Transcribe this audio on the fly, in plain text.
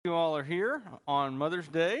are here on Mother's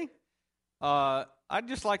Day. I'd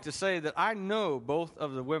just like to say that I know both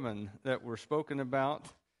of the women that were spoken about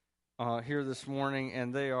here this morning,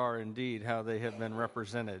 and they are indeed how they have been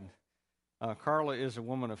represented. Carla is a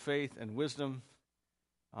woman of faith and wisdom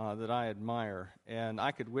that I admire, and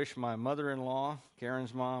I could wish my mother-in-law,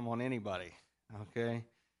 Karen's mom, on anybody, okay?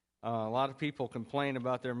 A lot of people complain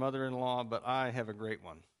about their mother-in-law, but I have a great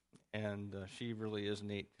one, and she really is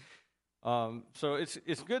neat. So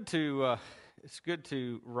it's good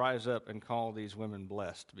to rise up and call these women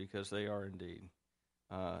blessed, because they are indeed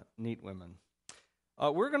neat women.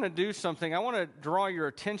 We're going to do something. I want to draw your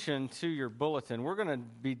attention to your bulletin. We're going to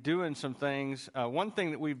be doing some things. One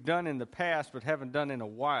thing that we've done in the past but haven't done in a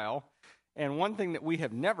while, and one thing that we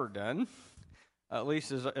have never done, at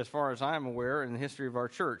least as far as I'm aware in the history of our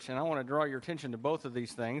church. And I want to draw your attention to both of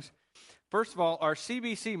these things. First of all, our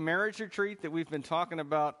CBC marriage retreat that we've been talking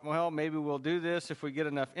about, well, maybe we'll do this if we get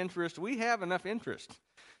enough interest. We have enough interest.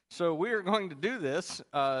 So we are going to do this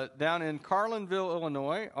down in Carlinville,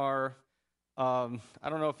 Illinois. I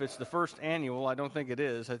don't know if it's the first annual. I don't think it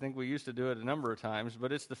is. I think we used to do it a number of times,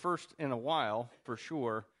 but it's the first in a while for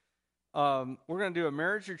sure. We're going to do a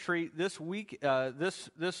marriage retreat this week,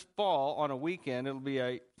 this fall on a weekend. It'll be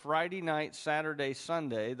a Friday night, Saturday,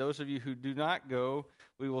 Sunday. Those of you who do not go,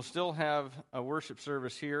 we will still have a worship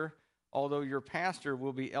service here, although your pastor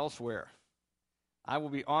will be elsewhere. I will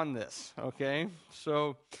be on this, okay?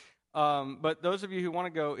 So, but those of you who want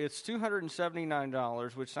to go, it's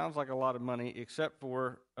 $279, which sounds like a lot of money, except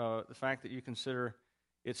for the fact that you consider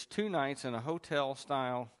it's 2 nights in a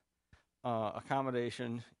hotel-style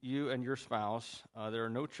accommodation, you and your spouse. There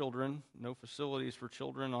are no children, no facilities for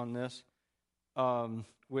children on this,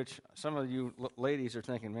 which some of you ladies are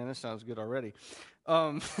thinking, man, this sounds good already.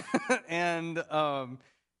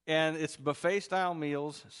 And it's buffet-style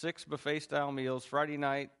meals, 6 buffet-style meals, Friday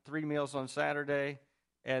night, 3 meals on Saturday,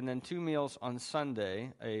 and then 2 meals on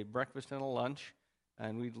Sunday, a breakfast and a lunch,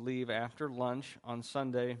 and we'd leave after lunch on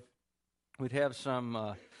Sunday. We'd have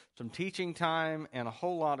some teaching time and a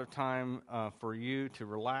whole lot of time for you to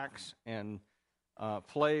relax and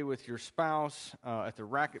play with your spouse at the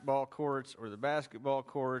racquetball courts or the basketball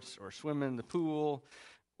courts or swim in the pool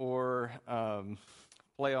or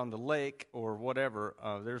play on the lake or whatever.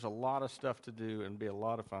 There's a lot of stuff to do and be a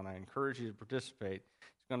lot of fun. I encourage you to participate.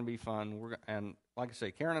 It's going to be fun. And like I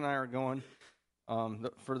say, Karen and I are going.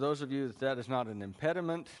 For those of you that is not an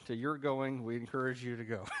impediment to your going, we encourage you to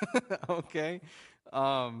go. Okay?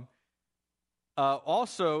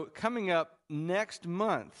 Also, coming up next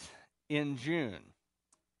month in June,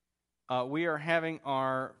 we are having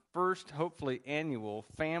our first, hopefully, annual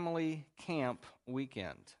family camp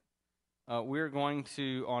weekend. We're going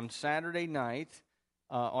to, on Saturday night,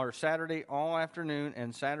 or Saturday all afternoon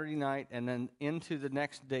and Saturday night, and then into the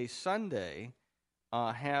next day, Sunday,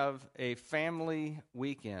 have a family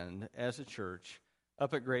weekend as a church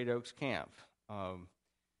up at Great Oaks Camp.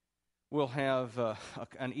 We'll have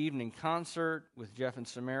an evening concert with Jeff and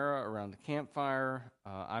Samara around the campfire.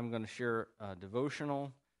 I'm going to share a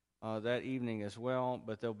devotional that evening as well,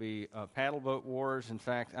 but there'll be paddle boat wars. In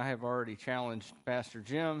fact, I have already challenged Pastor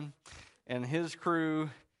Jim and his crew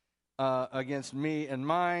against me and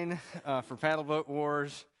mine for paddle boat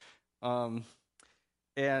wars. There'll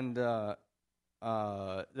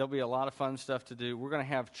be a lot of fun stuff to do. We're going to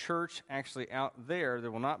have church actually out there.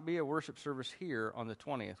 There will not be a worship service here on the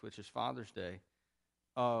 20th, which is Father's Day.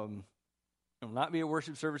 There will not be a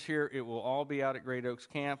worship service here. It will all be out at Great Oaks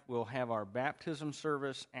Camp. We'll have our baptism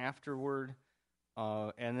service afterward.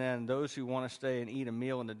 And then those who want to stay and eat a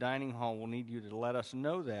meal in the dining hall will need you to let us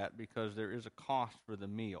know that, because there is a cost for the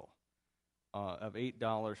meal of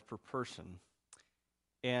 $8 per person.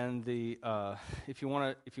 And if you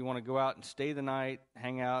want to go out and stay the night,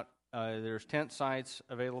 hang out, there's tent sites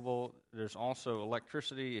available. There's also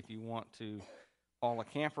electricity. If you want to haul a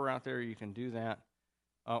camper out there, you can do that.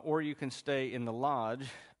 Or you can stay in the lodge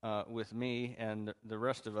with me and the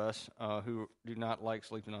rest of us who do not like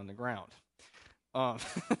sleeping on the ground. And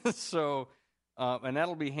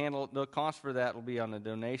that'll be handled. The cost for that will be on a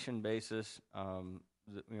donation basis.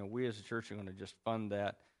 We as a church are going to just fund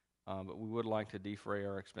that. But we would like to defray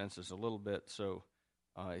our expenses a little bit. So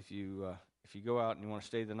if you go out and you want to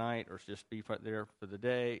stay the night, or just be there for the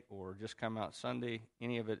day, or just come out Sunday,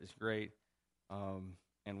 any of it is great.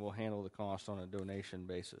 And we'll handle the cost on a donation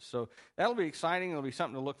basis. So that'll be exciting. It'll be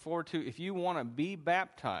something to look forward to. If you want to be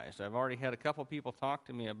baptized, I've already had a couple people talk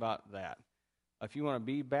to me about that. If you want to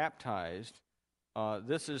be baptized,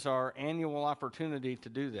 this is our annual opportunity to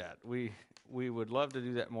do that. We would love to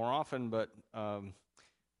do that more often, but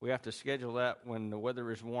we have to schedule that when the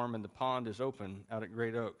weather is warm and the pond is open out at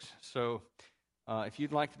Great Oaks. So if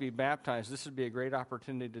you'd like to be baptized, this would be a great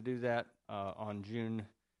opportunity to do that on June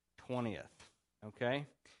 20th. Okay?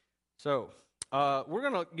 So we're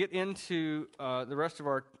going to get into the rest of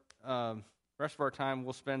our time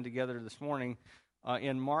we'll spend together this morning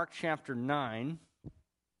in Mark chapter 9.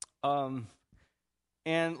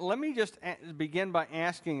 And let me just begin by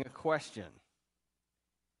asking a question.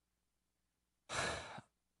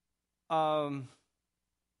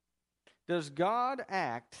 Does God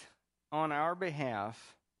act on our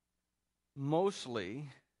behalf mostly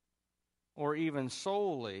or even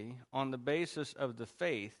solely on the basis of the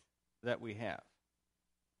faith that we have?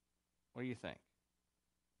 What do you think?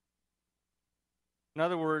 In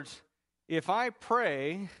other words, if I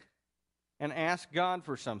pray and ask God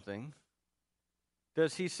for something,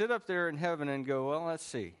 does he sit up there in heaven and go, well, let's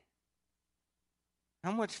see.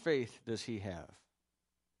 How much faith does he have?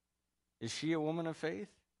 Is she a woman of faith?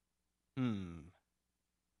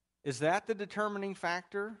 Is that the determining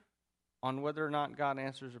factor on whether or not God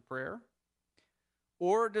answers a prayer?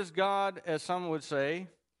 Or does God, as some would say,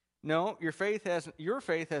 no, your faith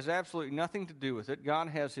has absolutely nothing to do with it. God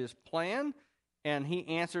has his plan, and he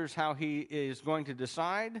answers how he is going to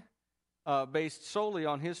decide based solely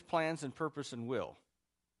on his plans and purpose and will.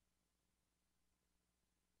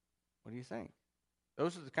 What do you think?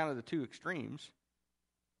 Those are kind of the two extremes.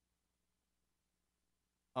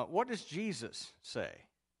 What does Jesus say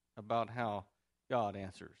about how God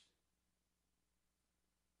answers?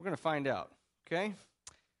 We're going to find out, okay?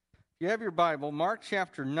 If you have your Bible, Mark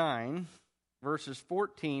chapter 9, verses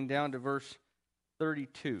 14 down to verse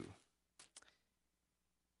 32.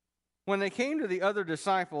 When they came to the other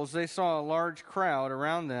disciples, they saw a large crowd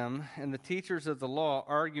around them and the teachers of the law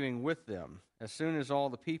arguing with them. As soon as all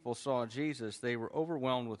the people saw Jesus, they were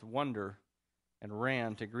overwhelmed with wonder and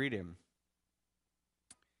ran to greet him.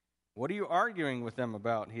 What are you arguing with them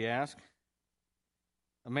about? He asked.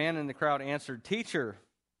 A man in the crowd answered, Teacher,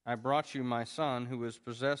 I brought you my son who is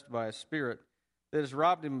possessed by a spirit that has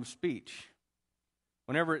robbed him of speech.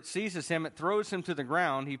 Whenever it seizes him, it throws him to the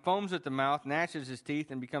ground. He foams at the mouth, gnashes his teeth,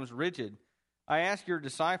 and becomes rigid. I asked your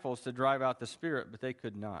disciples to drive out the spirit, but they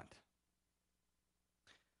could not.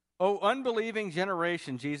 O unbelieving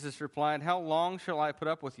generation, Jesus replied, how long shall I put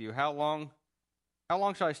up with you? How long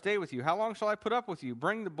shall I stay with you? How long shall I put up with you?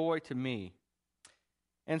 Bring the boy to me.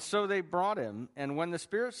 And so they brought him, and when the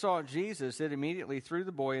spirit saw Jesus, it immediately threw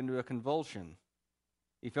the boy into a convulsion.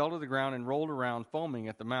 He fell to the ground and rolled around, foaming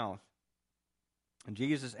at the mouth. And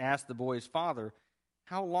Jesus asked the boy's father,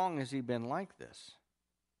 how long has he been like this?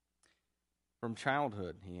 From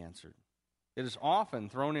childhood, he answered. It has often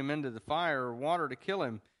thrown him into the fire or water to kill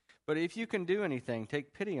him. But if you can do anything,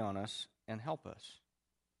 take pity on us and help us.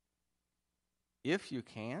 If you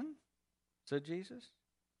can, said Jesus.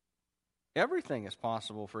 Everything is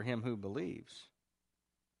possible for him who believes.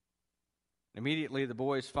 Immediately the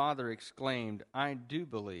boy's father exclaimed, I do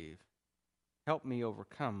believe. Help me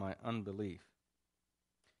overcome my unbelief.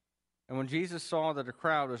 And when Jesus saw that a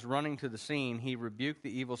crowd was running to the scene, he rebuked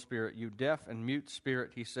the evil spirit. You deaf and mute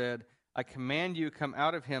spirit, he said, I command you, come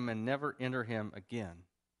out of him and never enter him again.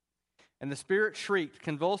 And the spirit shrieked,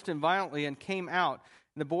 convulsed him violently, and came out.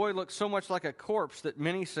 And the boy looked so much like a corpse that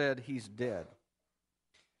many said, he's dead.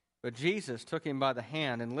 But Jesus took him by the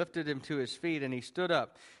hand and lifted him to his feet, and he stood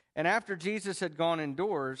up. And after Jesus had gone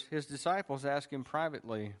indoors, his disciples asked him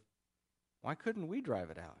privately, why couldn't we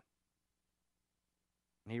drive it out?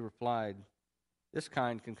 And he replied, this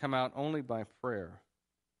kind can come out only by prayer.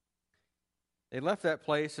 They left that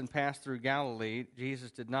place and passed through Galilee.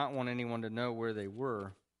 Jesus did not want anyone to know where they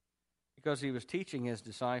were, because he was teaching his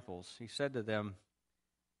disciples. He said to them,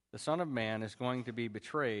 the Son of Man is going to be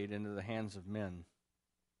betrayed into the hands of men.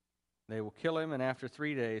 They will kill him, and after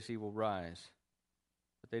 3 days he will rise.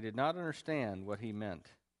 But they did not understand what he meant,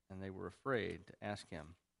 and they were afraid to ask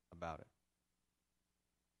him about it.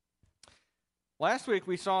 Last week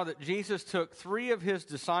we saw that Jesus took 3 of his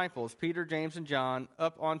disciples, Peter, James, and John,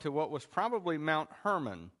 up onto what was probably Mount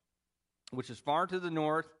Hermon, which is far to the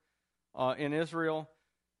north in Israel.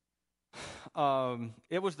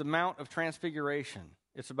 It was the Mount of Transfiguration.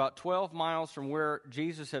 It's about 12 miles from where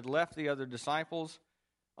Jesus had left the other disciples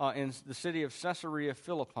in the city of Caesarea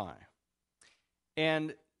Philippi.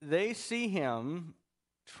 And they see him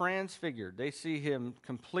transfigured. They see him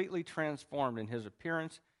completely transformed in his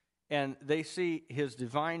appearance, and they see his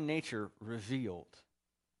divine nature revealed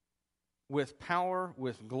with power,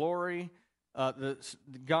 with glory.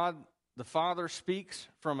 God the Father speaks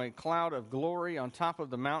from a cloud of glory on top of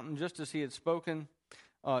the mountain, just as he had spoken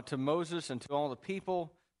to Moses and to all the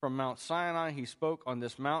people from Mount Sinai, he spoke on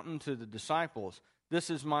this mountain to the disciples. This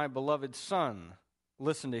is my beloved Son.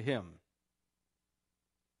 Listen to him.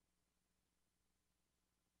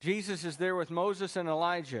 Jesus is there with Moses and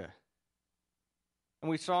Elijah. And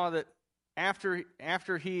we saw that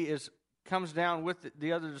after he comes down with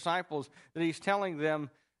the other disciples, that he's telling them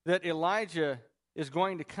that Elijah is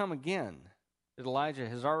going to come again. That Elijah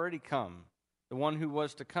has already come. The one who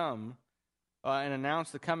was to come and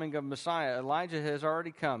announce the coming of Messiah. Elijah has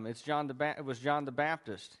already come. It was John the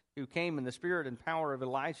Baptist who came in the spirit and power of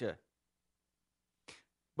Elijah.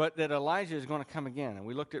 But that Elijah is going to come again. And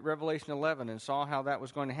we looked at Revelation 11 and saw how that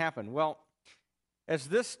was going to happen. Well, as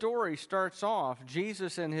this story starts off,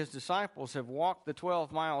 Jesus and his disciples have walked the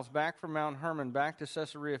 12 miles back from Mount Hermon back to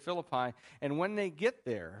Caesarea Philippi. And when they get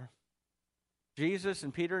there, Jesus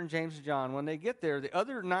and Peter and James and John, when they get there, the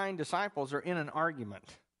other 9 disciples are in an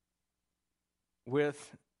argument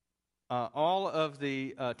with all of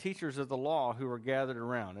the teachers of the law who are gathered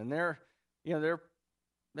around. And they're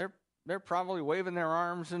probably waving their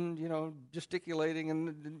arms and, gesticulating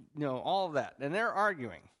and, all of that. And they're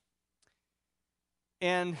arguing.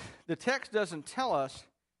 And the text doesn't tell us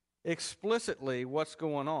explicitly what's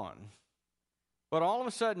going on. But all of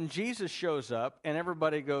a sudden, Jesus shows up and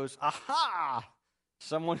everybody goes, aha!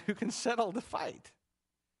 Someone who can settle the fight.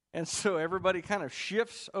 And so everybody kind of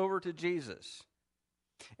shifts over to Jesus.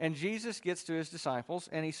 And Jesus gets to his disciples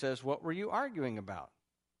and he says, what were you arguing about?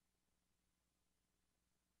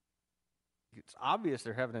 It's obvious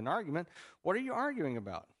they're having an argument. What are you arguing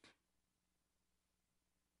about?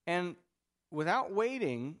 And without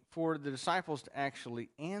waiting for the disciples to actually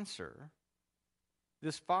answer,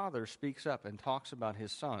 this father speaks up and talks about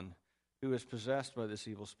his son who is possessed by this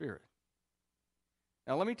evil spirit.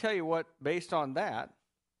 Now let me tell you what, based on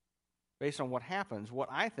what happens, what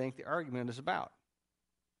I think the argument is about.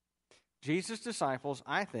 Jesus' disciples,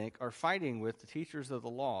 I think, are fighting with the teachers of the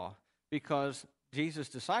law because Jesus'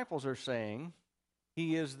 disciples are saying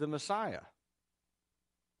he is the Messiah.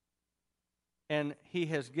 And he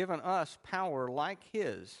has given us power like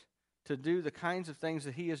his to do the kinds of things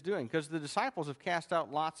that he is doing. Because the disciples have cast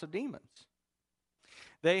out lots of demons.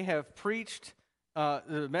 They have preached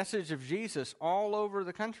the message of Jesus all over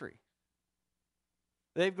the country.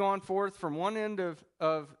 They've gone forth from one end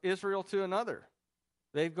of Israel to another.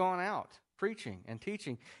 They've gone out preaching and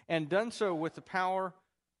teaching and done so with the power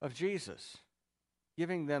of Jesus,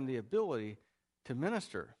 giving them the ability to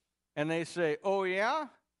minister. And they say, oh yeah?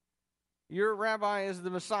 Your rabbi is the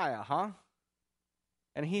Messiah, huh?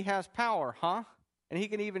 And he has power, huh? And he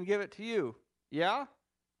can even give it to you. Yeah?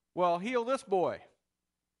 Well, heal this boy.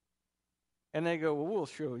 And they go, well, we'll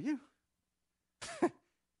show you.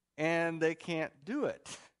 And they can't do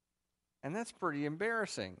it. And that's pretty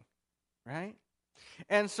embarrassing, right?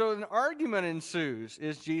 And so an argument ensues.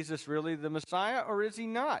 Is Jesus really the Messiah or is he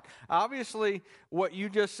not? Obviously, what you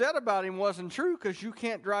just said about him wasn't true because you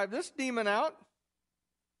can't drive this demon out.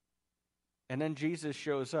 And then Jesus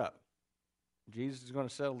shows up. Jesus is going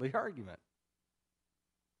to settle the argument.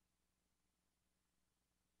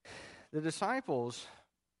 The disciples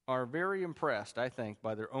are very impressed, I think,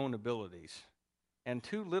 by their own abilities and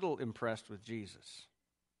too little impressed with Jesus.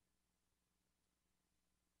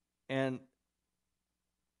 And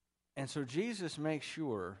so Jesus makes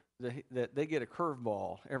sure that they get a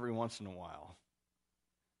curveball every once in a while.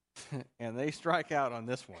 And they strike out on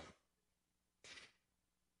this one.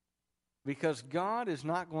 Because God is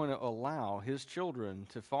not going to allow his children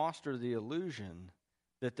to foster the illusion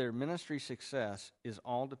that their ministry success is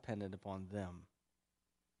all dependent upon them.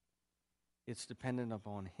 It's dependent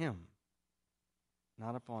upon him,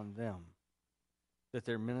 not upon them, that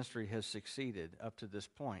their ministry has succeeded up to this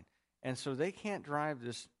point. And so they can't drive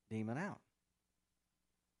this demon out.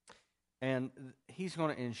 And he's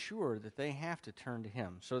going to ensure that they have to turn to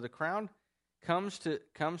him. So the crowd comes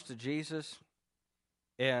to Jesus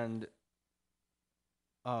and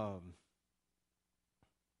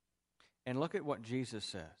look at what Jesus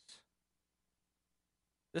says.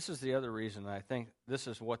 This is the other reason I think this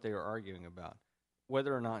is what they are arguing about,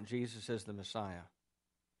 whether or not Jesus is the Messiah.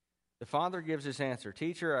 The father gives his answer.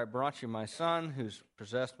 Teacher, I brought you my son who's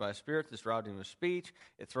possessed by a spirit that's robbed him of speech.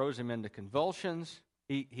 It throws him into convulsions.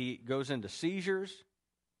 He goes into seizures.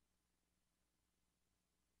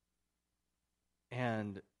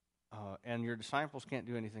 And your disciples can't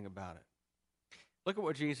do anything about it. Look at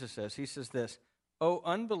what Jesus says. He says this, "O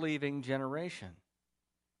unbelieving generation,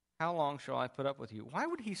 how long shall I put up with you?" Why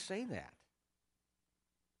would he say that?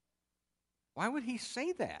 Why would he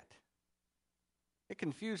say that? It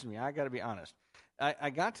confused me. I got to be honest.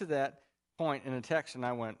 I got to that point in the text and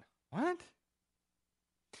I went, what?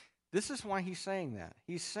 This is why he's saying that.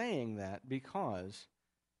 He's saying that because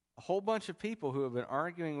a whole bunch of people who have been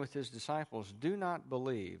arguing with his disciples do not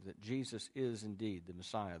believe that Jesus is indeed the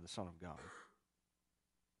Messiah, the Son of God.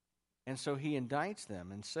 And so he indicts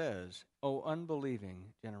them and says, "O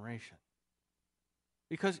unbelieving generation."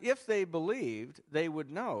 Because if they believed, they would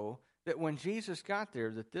know that when Jesus got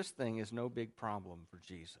there, that this thing is no big problem for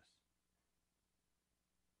Jesus.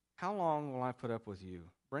 "How long will I put up with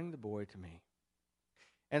you? Bring the boy to me."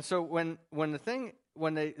 And so when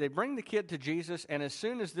they bring the kid to Jesus, and as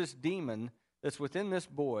soon as this demon that's within this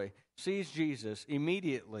boy sees Jesus,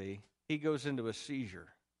 immediately he goes into a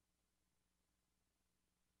seizure.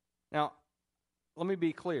 Now, let me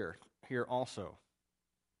be clear here also.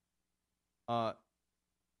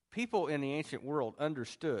 People in the ancient world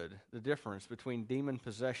understood the difference between demon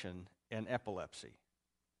possession and epilepsy.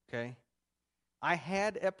 Okay? I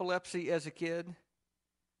had epilepsy as a kid.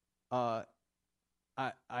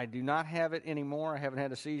 I do not have it anymore. I haven't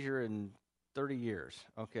had a seizure in 30 years,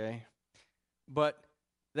 okay? But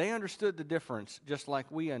they understood the difference just like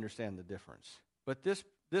we understand the difference. But this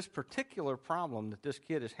particular problem that this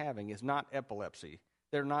kid is having is not epilepsy.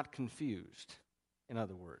 They're not confused, in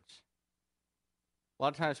other words. A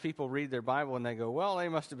lot of times people read their Bible and they go, well, they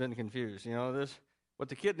must have been confused. You know, what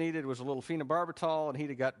the kid needed was a little phenobarbital and he'd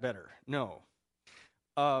have got better. No.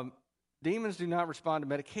 Demons do not respond to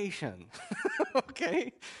medication,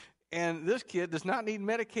 okay? And this kid does not need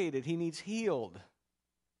medicated. He needs healed.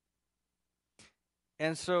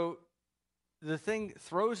 And so the thing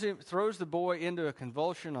throws the boy into a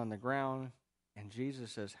convulsion on the ground, and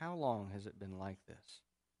Jesus says, "How long has it been like this?"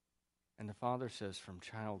 And the father says, "From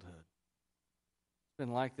childhood. It's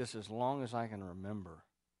been like this as long as I can remember.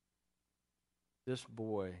 This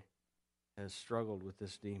boy has struggled with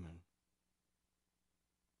this demon."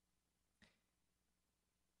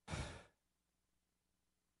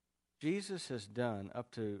 Jesus has done up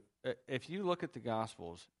to, if you look at the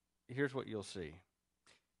Gospels, here's what you'll see.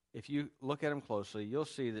 If you look at them closely, you'll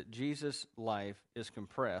see that Jesus' life is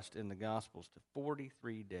compressed in the Gospels to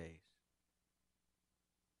 43 days.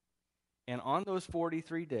 And on those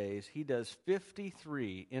 43 days, he does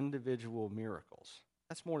 53 individual miracles.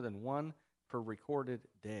 That's more than one per recorded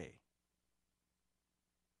day.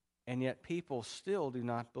 And yet people still do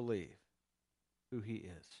not believe who he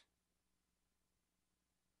is.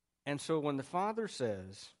 And so when the Father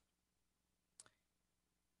says,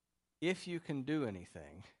 "If you can do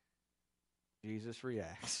anything," Jesus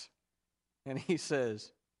reacts. And he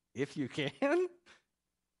says, "If you can?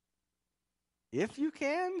 If you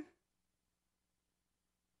can?"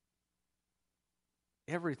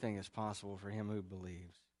 Everything is possible for him who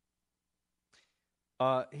believes.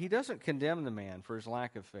 He doesn't condemn the man for his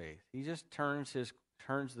lack of faith. He just turns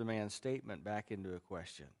the man's statement back into a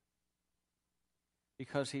question.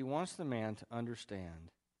 Because he wants the man to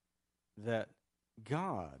understand that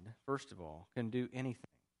God, first of all, can do anything.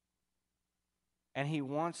 And he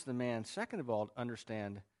wants the man, second of all, to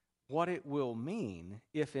understand what it will mean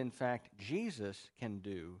if, in fact, Jesus can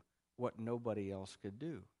do what nobody else could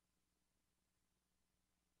do.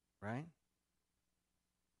 Right?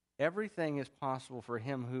 Everything is possible for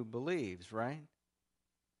him who believes, right?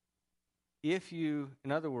 In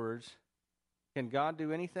other words, can God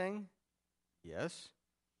do anything? Yes.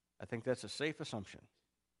 I think that's a safe assumption.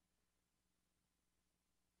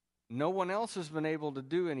 No one else has been able to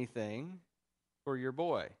do anything for your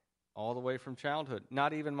boy, all the way from childhood,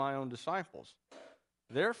 not even my own disciples.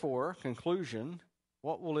 Therefore, conclusion,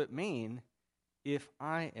 what will it mean if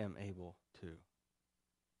I am able to?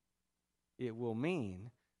 It will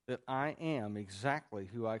mean that I am exactly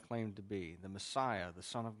who I claim to be, the Messiah, the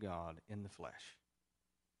Son of God in the flesh.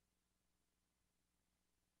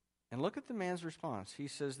 And look at the man's response. He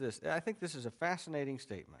says this. I think this is a fascinating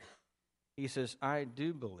statement. He says, "I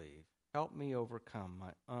do believe. Help me overcome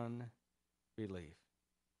my unbelief."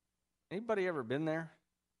 Anybody ever been there?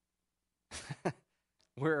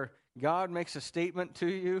 Where God makes a statement to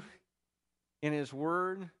you in his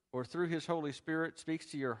word or through his Holy Spirit, speaks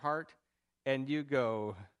to your heart, and you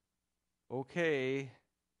go, "Okay,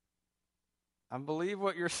 I believe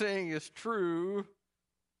what you're saying is true,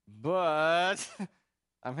 but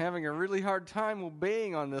I'm having a really hard time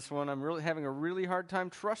obeying on this one. I'm really having a really hard time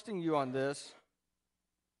trusting you on this.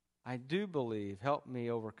 I do believe. Help me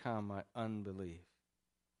overcome my unbelief."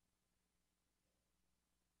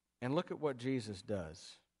 And look at what Jesus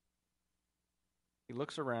does. He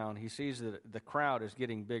looks around. He sees that the crowd is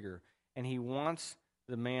getting bigger, and he wants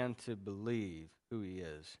the man to believe who he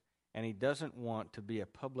is. And he doesn't want to be a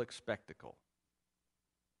public spectacle.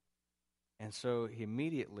 And so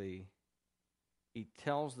he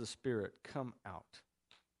tells the spirit, "Come out."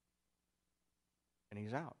 and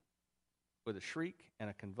he's out with a shriek and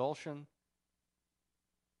a convulsion.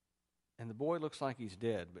 And the boy looks like he's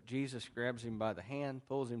dead, but Jesus grabs him by the hand,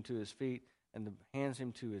 pulls him to his feet, and hands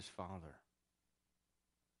him to his father.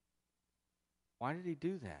 Why did he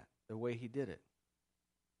do that the way he did it?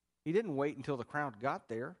 He didn't wait until the crowd got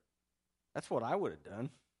there. That's what I would have done.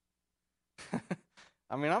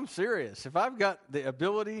 I mean, I'm serious. If I've got the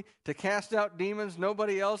ability to cast out demons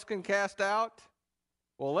nobody else can cast out,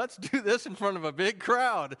 well, let's do this in front of a big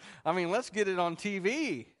crowd. I mean, let's get it on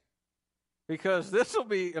TV, because this will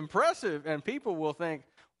be impressive, and people will think,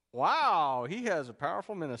 wow, he has a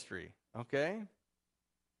powerful ministry, okay?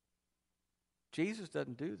 Jesus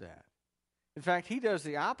doesn't do that. In fact, he does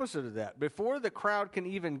the opposite of that. Before the crowd can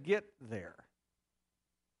even get there,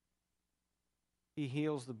 he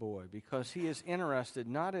heals the boy, because he is interested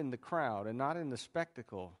not in the crowd and not in the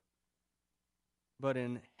spectacle, but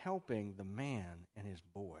in helping the man and his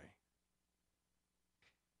boy.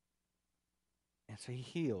 And so he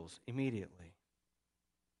heals immediately.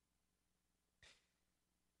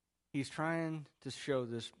 He's trying to show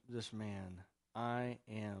this man, I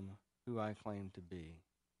am who I claim to be.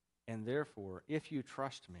 And therefore, if you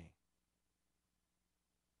trust me,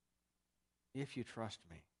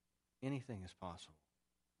 anything is possible,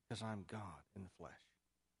 because I'm God in the flesh.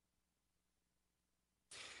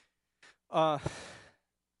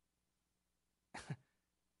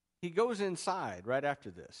 He goes inside right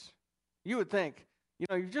after this. You would think,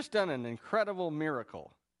 you've just done an incredible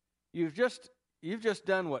miracle. You've just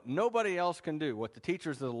done what nobody else can do, what the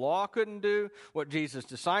teachers of the law couldn't do, what Jesus'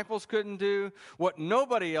 disciples couldn't do, what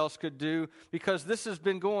nobody else could do, because this has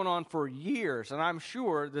been going on for years. And I'm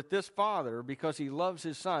sure that this father, because he loves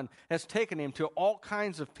his son, has taken him to all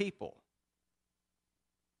kinds of people.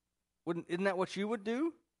 Isn't that what you would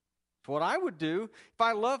do? It's what I would do. If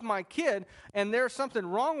I love my kid and there's something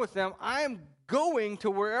wrong with them, I am going to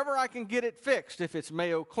wherever I can get it fixed. If it's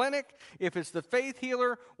Mayo Clinic, if it's the faith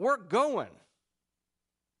healer, we're going.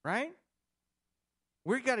 Right?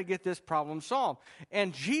 We've got to get this problem solved.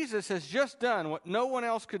 And Jesus has just done what no one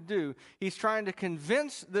else could do. He's trying to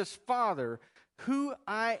convince this father, who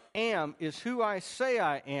I am is who I say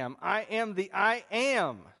I am. I am the I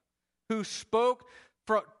am who spoke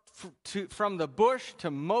from the bush to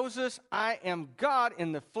Moses. I am God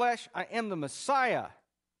in the flesh. I am the Messiah,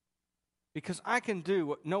 because I can do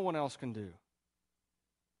what no one else can do.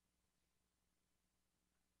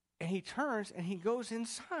 And he turns and he goes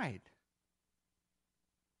inside.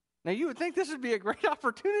 Now, you would think this would be a great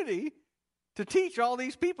opportunity to teach all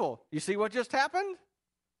these people. You see what just happened?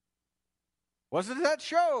 Wasn't that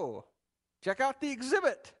show? Check out the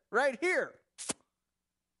exhibit right here.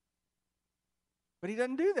 But he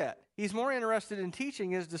doesn't do that. He's more interested in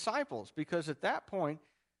teaching his disciples, because at that point,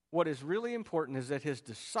 what is really important is that his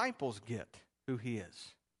disciples get who he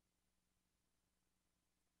is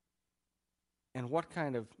and what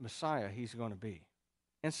kind of Messiah he's going to be.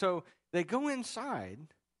 And so they go inside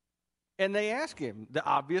and they ask him the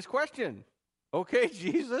obvious question. Okay,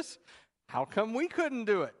 Jesus, how come we couldn't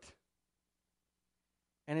do it?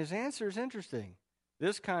 And his answer is interesting.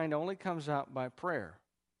 This kind only comes out by prayer.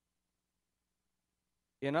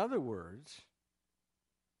 In other words,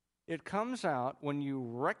 it comes out when you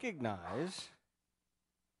recognize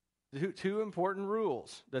two important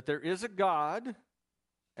rules: that there is a God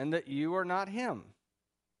and that you are not him.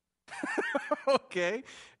 Okay?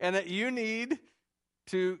 And that you need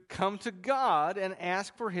to come to God and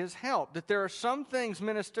ask for his help. That there are some things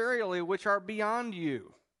ministerially which are beyond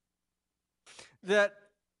you. That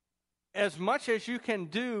as much as you can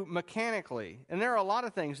do mechanically, and there are a lot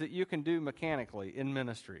of things that you can do mechanically in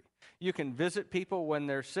ministry. You can visit people when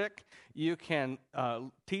they're sick. You can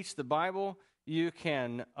teach the Bible. You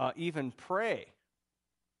can even pray.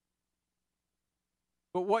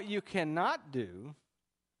 But what you cannot do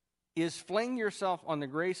is fling yourself on the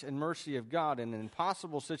grace and mercy of God in an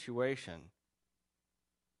impossible situation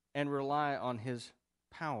and rely on his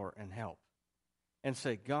power and help and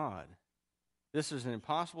say, God, this is an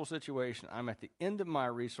impossible situation. I'm at the end of my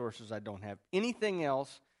resources. I don't have anything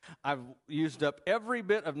else. I've used up every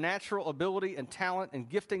bit of natural ability and talent and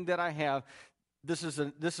gifting that I have. This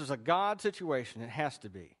is a God situation. It has to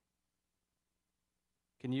be.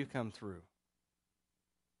 Can you come through?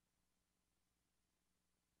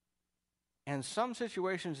 And some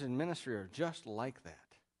situations in ministry are just like that.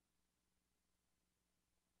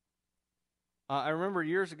 I remember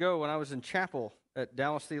years ago when I was in chapel at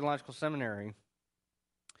Dallas Theological Seminary,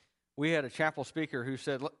 we had a chapel speaker who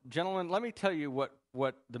said, gentlemen, let me tell you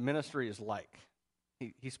what the ministry is like.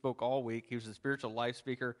 He spoke all week. He was a spiritual life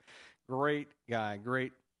speaker. Great guy,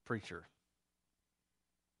 great preacher.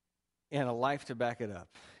 and a life to back it up.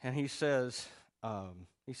 And he said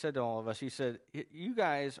to all of us, he said, you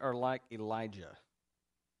guys are like Elijah.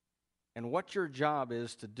 And what your job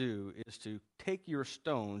is to do is to take your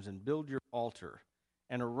stones and build your altar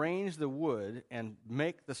and arrange the wood and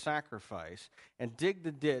make the sacrifice and dig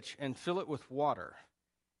the ditch and fill it with water.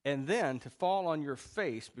 And then to fall on your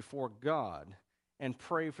face before God and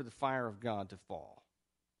pray for the fire of God to fall.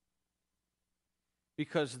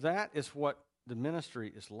 Because that is what the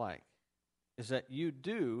ministry is like, is that you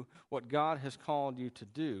do what God has called you to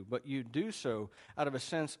do, but you do so out of a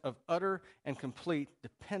sense of utter and complete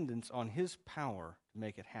dependence on His power to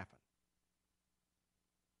make it happen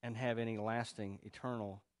and have any lasting,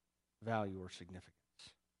 eternal value or significance.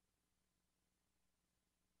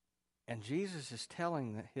 And Jesus is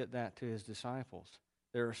telling that to His disciples.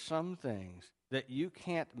 There are some things that you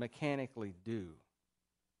can't mechanically do.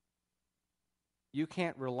 You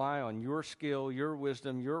can't rely on your skill, your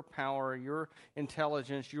wisdom, your power, your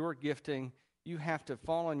intelligence, your gifting. You have to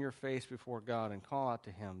fall on your face before God and call out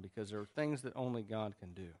to Him, because there are things that only God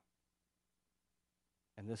can do.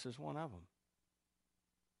 And this is one of them.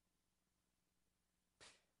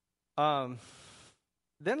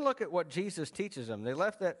 Then look at what Jesus teaches them. They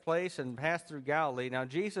left that place and passed through Galilee. Now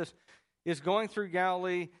Jesus is going through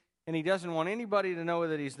Galilee, and He doesn't want anybody to know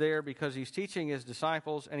that He's there because He's teaching His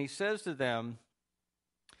disciples. And He says to them,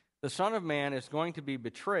 the Son of Man is going to be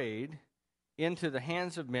betrayed into the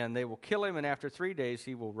hands of men. They will kill Him, and after 3 days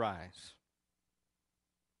He will rise.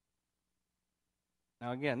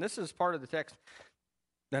 Now again, this is part of the text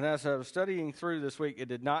that as I was studying through this week, it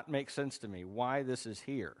did not make sense to me why this is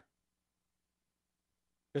here.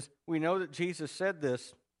 Because we know that Jesus said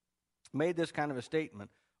this, made this kind of a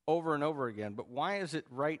statement over and over again, but why is it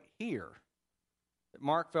right here that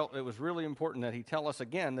Mark felt it was really important that He tell us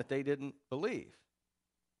again that they didn't believe?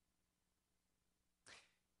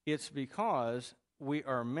 It's because we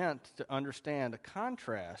are meant to understand a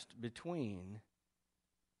contrast between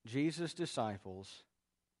Jesus' disciples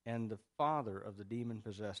and the father of the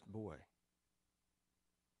demon-possessed boy.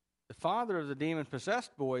 The father of the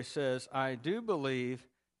demon-possessed boy says, I do believe,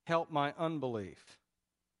 help my unbelief.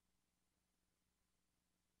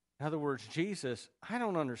 In other words, Jesus, I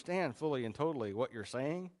don't understand fully and totally what you're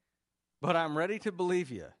saying, but I'm ready to believe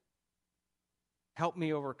you. Help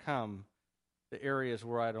me overcome the areas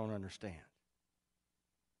where I don't understand.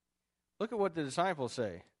 Look at what the disciples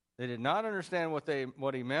say. They did not understand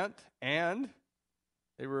what He meant, and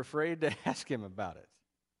they were afraid to ask Him about it.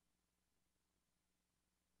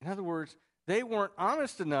 In other words, they weren't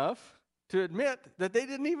honest enough to admit that they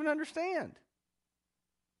didn't even understand.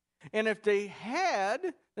 And if they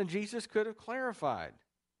had, then Jesus could have clarified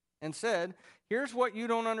and said, here's what you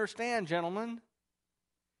don't understand, gentlemen.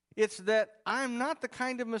 It's that I'm not the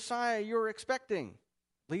kind of Messiah you're expecting,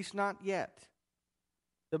 at least not yet.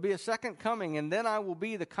 There'll be a second coming, and then I will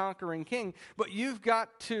be the conquering king. But you've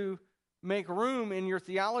got to make room in your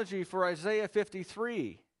theology for Isaiah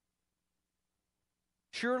 53.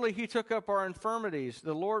 Surely He took up our infirmities.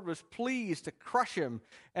 The Lord was pleased to crush Him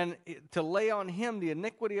and to lay on Him the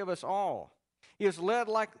iniquity of us all. He is led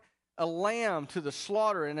like a lamb to the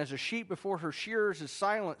slaughter, and as a sheep before her shearers is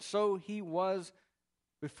silent, so He was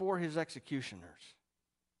before His executioners.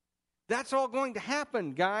 That's all going to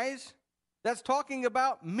happen, guys. That's talking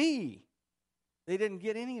about me. They didn't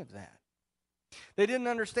get any of that. They didn't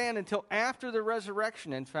understand until after the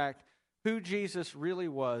resurrection, in fact, who Jesus really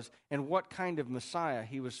was and what kind of Messiah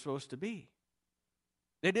He was supposed to be.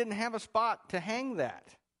 They didn't have a spot to hang that.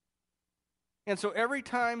 And so every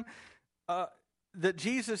time that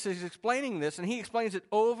Jesus is explaining this, and He explains it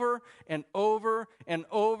over and over and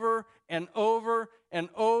over and over and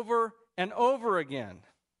over and over again,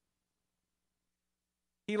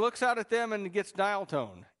 He looks out at them and gets dial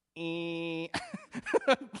tone.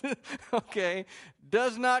 Okay,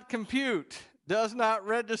 does not compute, does not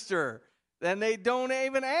register. Then they don't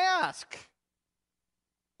even ask.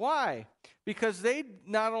 Why? Because they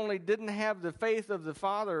not only didn't have the faith of the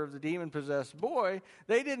father of the demon-possessed boy,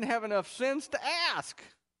 they didn't have enough sense to ask.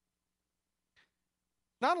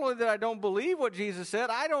 Not only that I don't believe what Jesus said,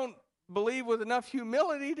 I don't believe with enough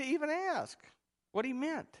humility to even ask what He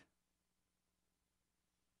meant.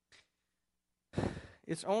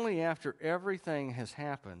 It's only after everything has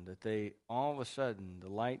happened that they, all of a sudden, the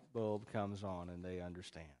light bulb comes on and they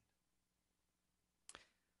understand.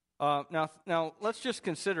 Now, let's just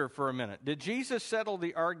consider for a minute. Did Jesus settle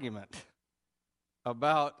the argument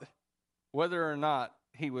about whether or not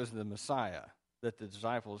He was the Messiah that the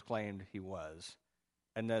disciples claimed He was,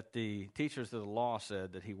 and that the teachers of the law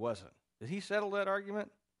said that He wasn't? Did He settle that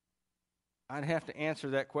argument? I'd have to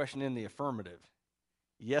answer that question in the affirmative.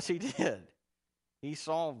 Yes, he did. He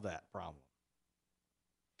solved that problem.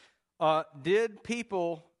 Did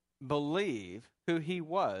people believe who he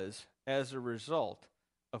was as a result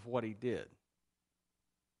of what he did?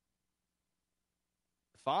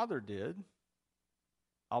 The father did.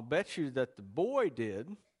 I'll bet you that the boy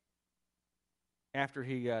did after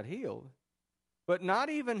he got healed, but not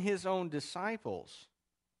even his own disciples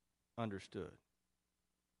understood.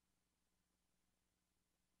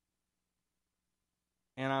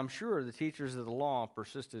 And I'm sure the teachers of the law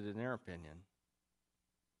persisted in their opinion.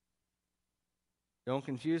 Don't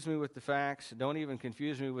confuse me with the facts. Don't even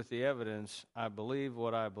confuse me with the evidence. I believe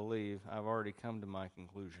what I believe. I've already come to my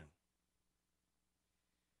conclusion.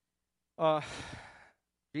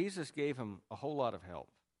 Jesus gave him a whole lot of help,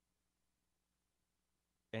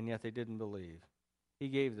 and yet they didn't believe. He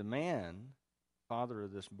gave the man, father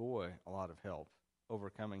of this boy, a lot of help,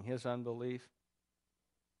 overcoming his unbelief,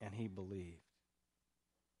 and he believed.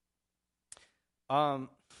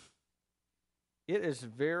 It is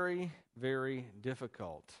very, very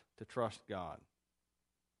difficult to trust God.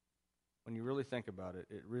 When you really think about it,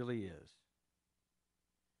 it really is.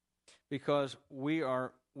 Because we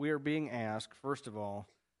are being asked, first of all,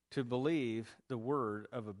 to believe the word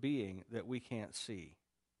of a being that we can't see,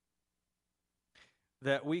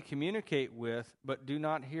 that we communicate with but do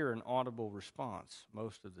not hear an audible response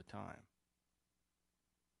most of the time.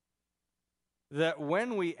 That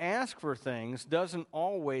when we ask for things doesn't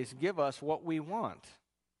always give us what we want.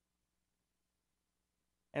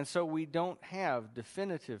 And so we don't have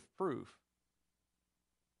definitive proof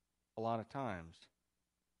a lot of times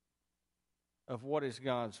of what is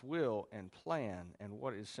God's will and plan and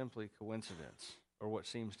what is simply coincidence, or what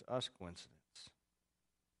seems to us coincidence.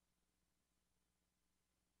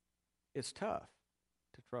 It's tough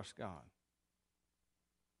to trust God.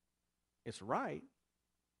 It's right,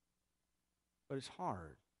 but it's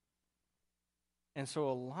hard. And so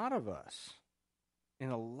a lot of us,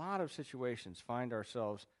 in a lot of situations, find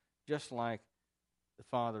ourselves just like the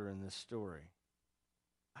father in this story.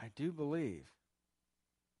 I do believe.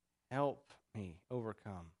 Help me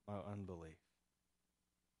overcome my unbelief.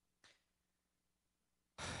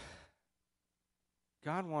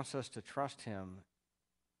 God wants us to trust him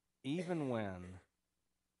even when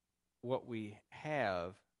what we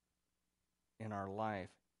have in our life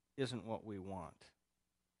isn't what we want,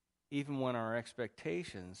 even when our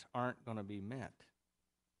expectations aren't going to be met.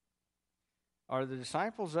 Are the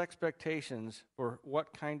disciples' expectations for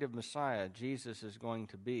what kind of Messiah Jesus is going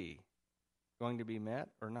to be met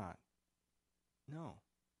or not? No.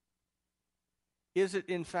 Is it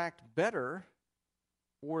in fact better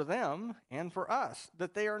for them and for us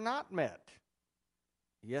that they are not met?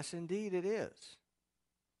 Yes, indeed it is.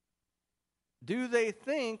 Do they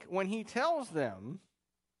think when he tells them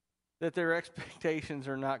that their expectations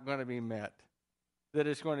are not going to be met, that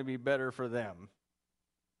it's going to be better for them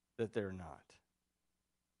that they're not?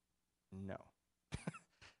 No.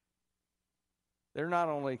 They're not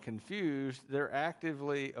only confused, they're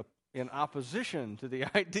actively in opposition to the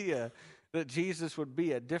idea that Jesus would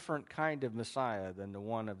be a different kind of Messiah than the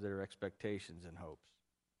one of their expectations and hopes.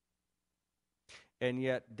 And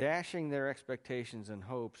yet, dashing their expectations and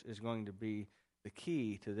hopes is going to be the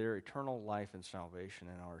key to their eternal life and salvation,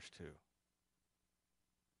 and ours too.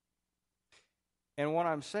 And what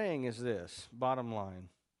I'm saying is this, bottom line.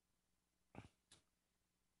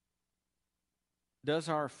 Does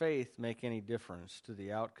our faith make any difference to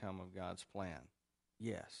the outcome of God's plan?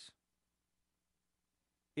 Yes.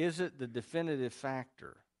 Is it the definitive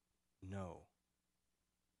factor? No.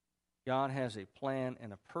 God has a plan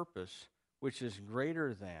and a purpose which is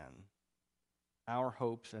greater than our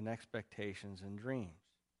hopes and expectations and dreams.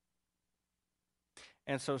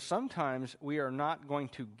 And so sometimes we are not going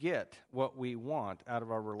to get what we want out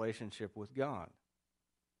of our relationship with God.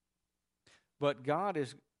 But God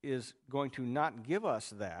is going to not give us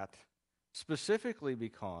that specifically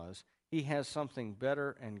because he has something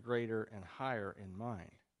better and greater and higher in mind.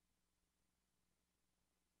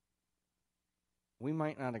 We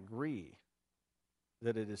might not agree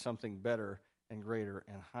that it is something better and greater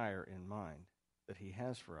and higher in mind that he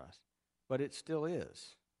has for us, but it still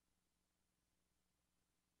is.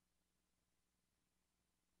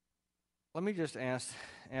 Let me just ask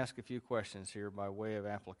a few questions here by way of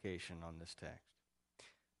application on this text.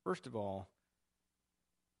 First of all,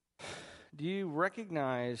 do you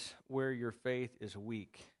recognize where your faith is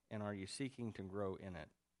weak, and are you seeking to grow in it?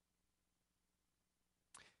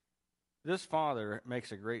 This father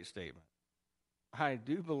makes a great statement. I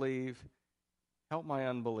do believe, help my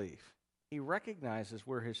unbelief. He recognizes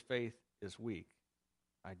where his faith is weak.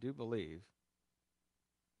 I do believe,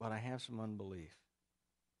 but I have some unbelief.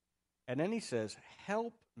 And then he says,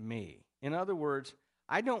 help me. In other words,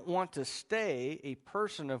 I don't want to stay a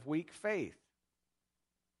person of weak faith.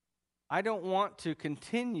 I don't want to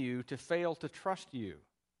continue to fail to trust you.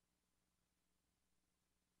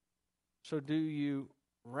 So do you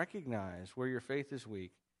recognize where your faith is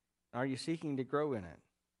weak? Are you seeking to grow in it?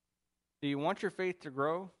 Do you want your faith to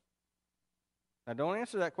grow? Now, don't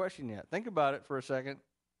answer that question yet. Think about it for a second.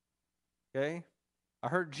 Okay? I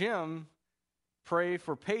heard Jim pray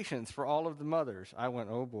for patience for all of the mothers. I went,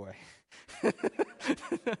 oh boy.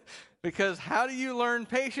 Because how do you learn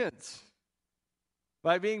patience?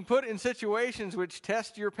 By being put in situations which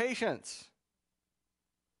test your patience.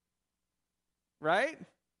 Right?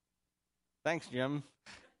 Thanks, Jim.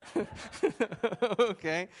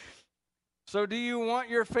 Okay. So do you want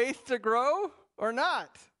your faith to grow or not?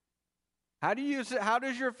 How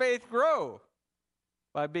does your faith grow?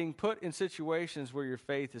 By being put in situations where your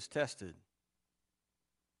faith is tested.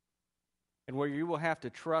 And where you will have to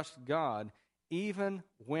trust God even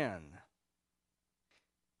when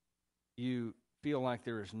you feel like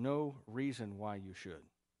there is no reason why you should.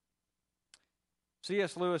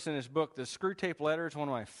 C.S. Lewis, in his book, The Screwtape Letters, one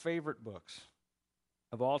of my favorite books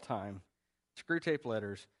of all time, Screwtape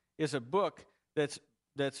Letters, is a book that's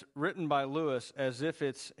written by Lewis as if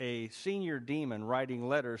it's a senior demon writing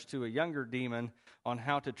letters to a younger demon on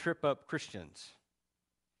how to trip up Christians.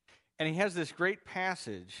 And he has this great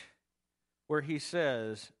passage where he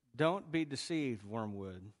says, don't be deceived,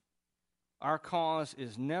 Wormwood. Our cause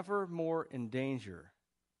is never more in danger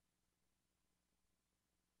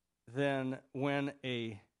than when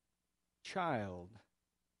a child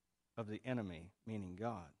of the enemy, meaning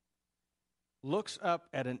God, looks up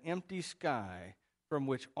at an empty sky from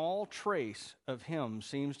which all trace of him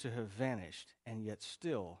seems to have vanished and yet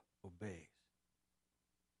still obeys.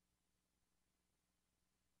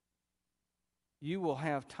 You will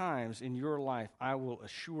have times in your life, I will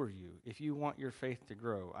assure you, if you want your faith to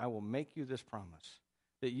grow, I will make you this promise,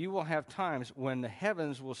 that you will have times when the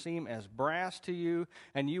heavens will seem as brass to you,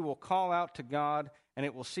 and you will call out to God, and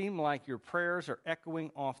it will seem like your prayers are echoing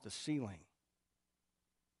off the ceiling.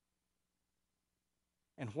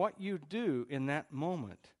 And what you do in that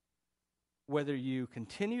moment, whether you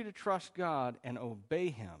continue to trust God and obey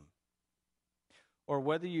Him, or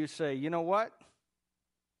whether you say, you know what?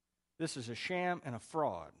 This is a sham and a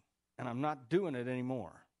fraud, and I'm not doing it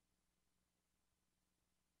anymore.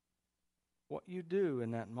 What you do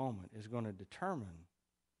in that moment is going to determine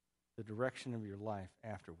the direction of your life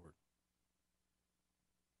afterward.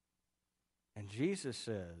 And Jesus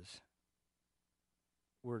says,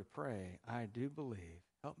 we're to pray, I do believe.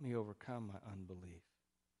 Help me overcome my unbelief.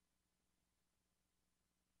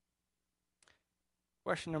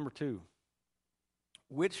 Question number 2.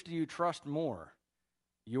 Which do you trust more?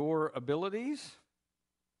 Your abilities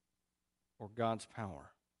or God's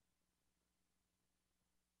power?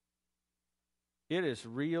 It is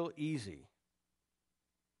real easy.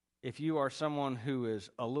 If you are someone who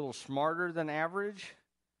is a little smarter than average,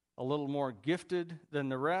 a little more gifted than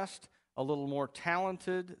the rest, a little more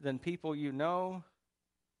talented than people you know,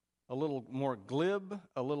 a little more glib,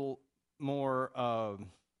 a little more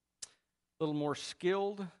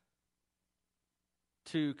skilled,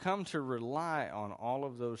 to come to rely on all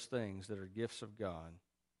of those things that are gifts of God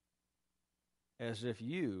as if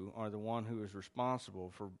you are the one who is responsible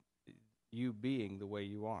for you being the way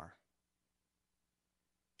you are.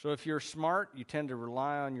 So if you're smart, you tend to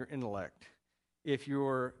rely on your intellect. If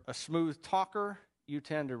you're a smooth talker, you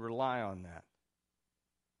tend to rely on that.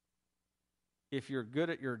 If you're good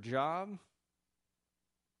at your job,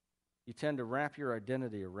 you tend to wrap your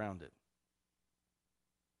identity around it.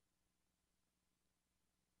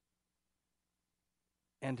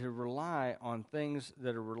 And to rely on things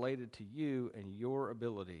that are related to you and your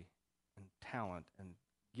ability and talent and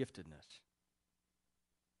giftedness.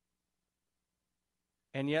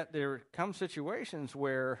 And yet there come situations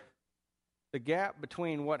where the gap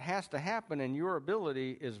between what has to happen and your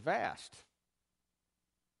ability is vast.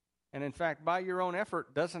 And in fact, by your own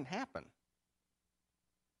effort, doesn't happen.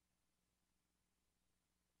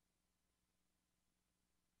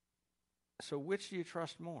 So which do you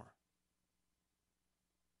trust more?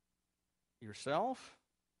 Yourself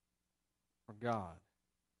or God?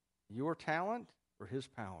 Your talent or His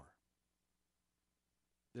power?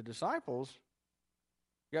 The disciples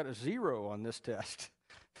got a 0 on this test.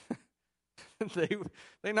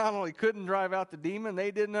 They not only couldn't drive out the demon,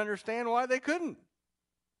 they didn't understand why they couldn't.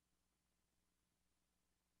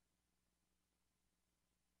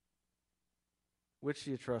 Which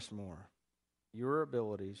do you trust more? Your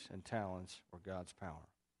abilities and talents or God's power?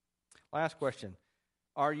 Last question.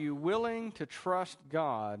 Are you willing to trust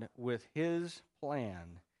God with His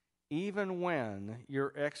plan, even when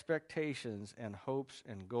your expectations and hopes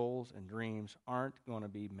and goals and dreams aren't going to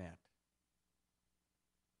be met?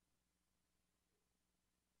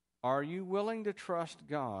 Are you willing to trust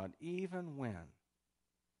God even when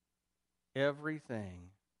everything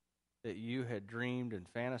that you had dreamed and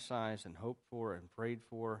fantasized and hoped for and prayed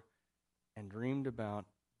for and dreamed about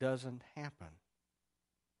doesn't happen?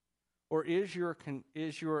 Or is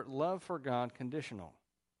your love for God conditional?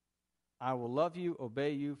 I will love you,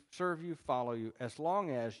 obey you, serve you, follow you, as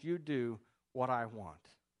long as you do what I want.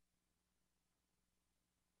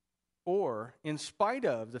 Or, in spite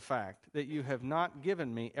of the fact that you have not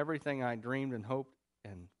given me everything I dreamed and hoped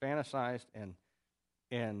and fantasized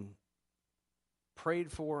and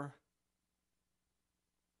prayed for,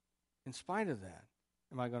 in spite of that,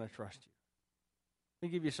 am I going to trust you? Let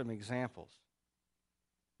me give you some examples.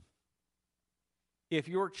 If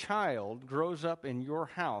your child grows up in your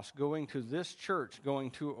house, going to this church,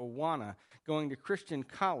 going to Awana, going to Christian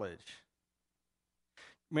college,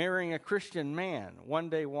 marrying a Christian man, one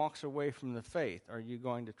day walks away from the faith, are you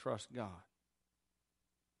going to trust God?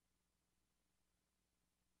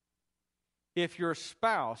 If your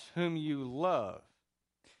spouse, whom you love,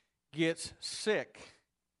 gets sick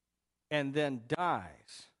and then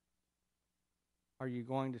dies, are you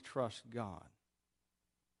going to trust God?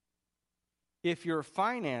 If your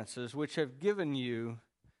finances, which have given you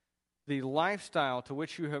the lifestyle to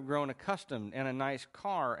which you have grown accustomed, and a nice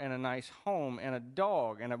car, and a nice home, and a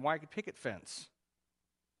dog, and a white picket fence,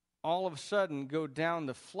 all of a sudden go down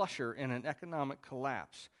the flusher in an economic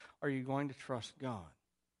collapse, are you going to trust God?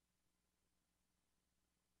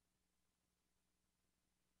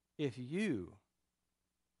 If you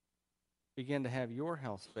begin to have your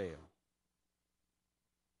health fail,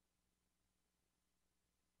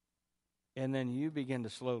 and then you begin to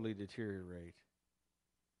slowly deteriorate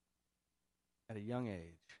at a young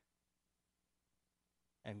age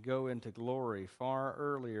and go into glory far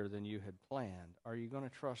earlier than you had planned, are you going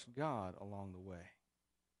to trust God along the way?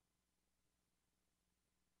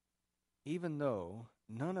 Even though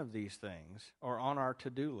none of these things are on our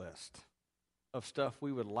to-do list of stuff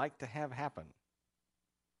we would like to have happen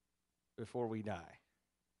before we die.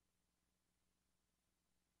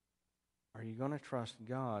 Are you going to trust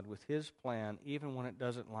God with His plan even when it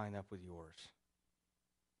doesn't line up with yours?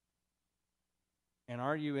 And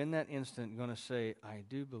are you in that instant going to say, I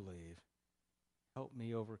do believe, help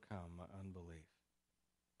me overcome my unbelief?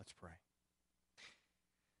 Let's pray.